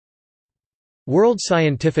World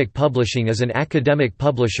Scientific Publishing is an academic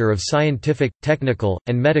publisher of scientific, technical,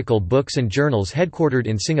 and medical books and journals headquartered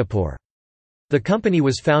in Singapore. The company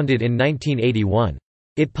was founded in 1981.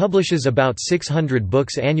 It publishes about 600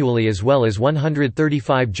 books annually as well as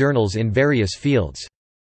 135 journals in various fields.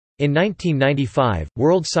 In 1995,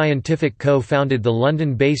 World Scientific co-founded the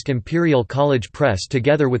London-based Imperial College Press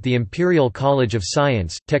together with the Imperial College of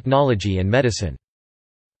Science, Technology and Medicine.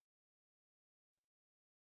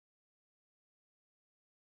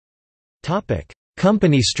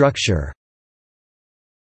 Company structure.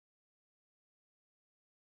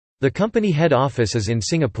 The company head office is in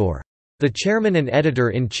Singapore. The chairman and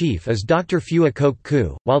editor-in-chief is Dr. Phua Kok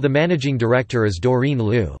Koo, while the managing director is Doreen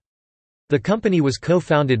Liu. The company was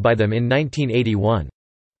co-founded by them in 1981.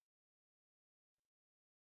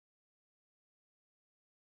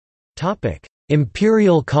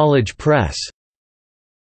 Imperial College Press.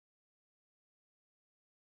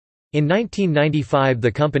 In 1995 the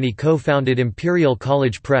company co-founded Imperial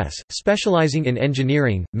College Press, specializing in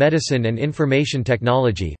engineering, medicine and information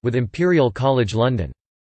technology, with Imperial College London.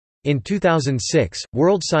 In 2006,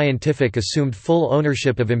 World Scientific assumed full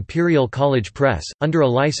ownership of Imperial College Press, under a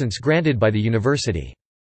license granted by the university.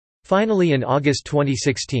 Finally in August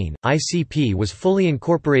 2016, ICP was fully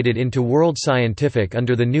incorporated into World Scientific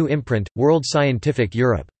under the new imprint, World Scientific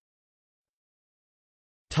Europe.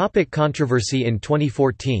 Controversy. In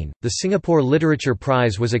 2014, the Singapore Literature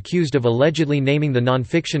Prize was accused of allegedly naming the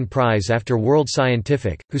nonfiction prize after World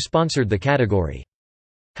Scientific, who sponsored the category.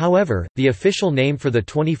 However, the official name for the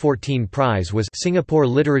 2014 prize was Singapore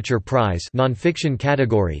Literature Prize Nonfiction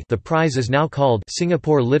category. The prize is now called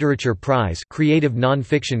Singapore Literature Prize Creative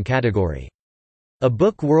Nonfiction category. A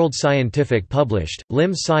book World Scientific published,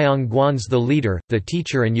 Lim Siong Guan's The Leader, The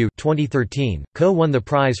Teacher and You 2013, co-won the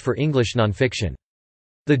prize for English nonfiction.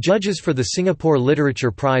 The judges for the Singapore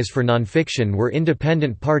Literature Prize for Nonfiction were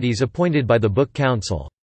independent parties appointed by the Book Council.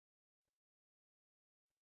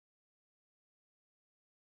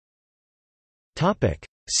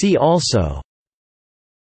 See also: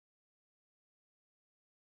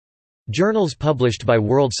 Journals published by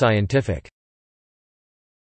World Scientific.